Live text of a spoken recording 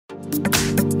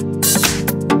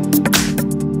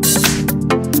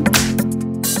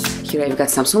Here I've got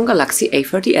Samsung Galaxy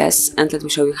A30s, and let me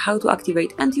show you how to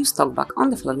activate and use TalkBack on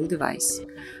the following device.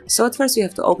 So at first you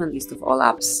have to open list of all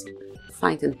apps,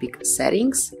 find and pick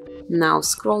settings, now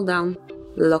scroll down,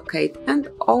 locate and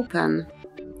open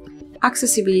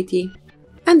accessibility,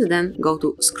 and then go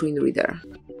to screen reader.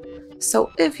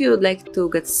 So if you would like to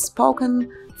get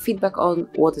spoken feedback on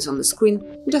what is on the screen,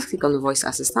 just click on voice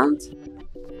assistant,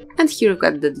 and here you've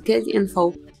got the detailed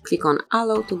info, click on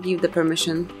allow to give the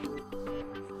permission.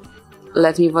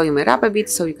 Let me volume it up a bit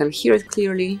so you can hear it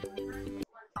clearly.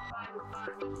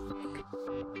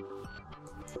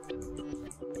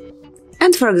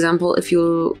 And for example, if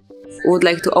you would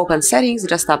like to open settings,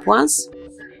 just tap once.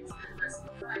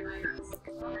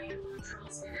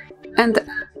 And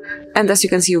as you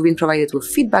can see, you've been provided with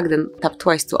feedback, then tap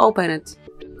twice to open it.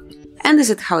 And this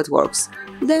is how it works.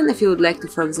 Then if you would like to,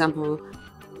 for example,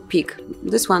 pick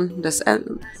this one, just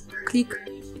click.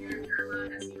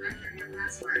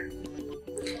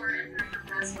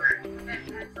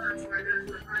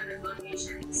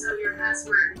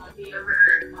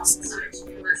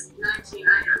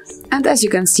 And as you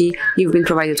can see, you've been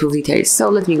provided with details. So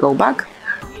let me go back,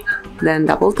 then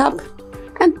double tap,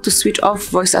 and to switch off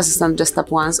voice assistant, just tap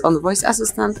once on voice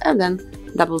assistant and then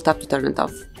double tap to turn it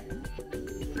off.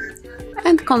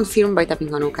 And confirm by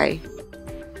tapping on OK.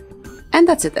 And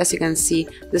that's it. As you can see,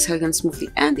 this is how you can smoothly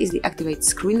and easily activate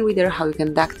screen reader, how you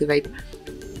can deactivate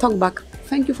TalkBack.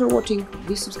 Thank you for watching.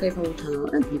 Please subscribe our channel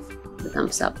and leave the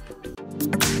thumbs up.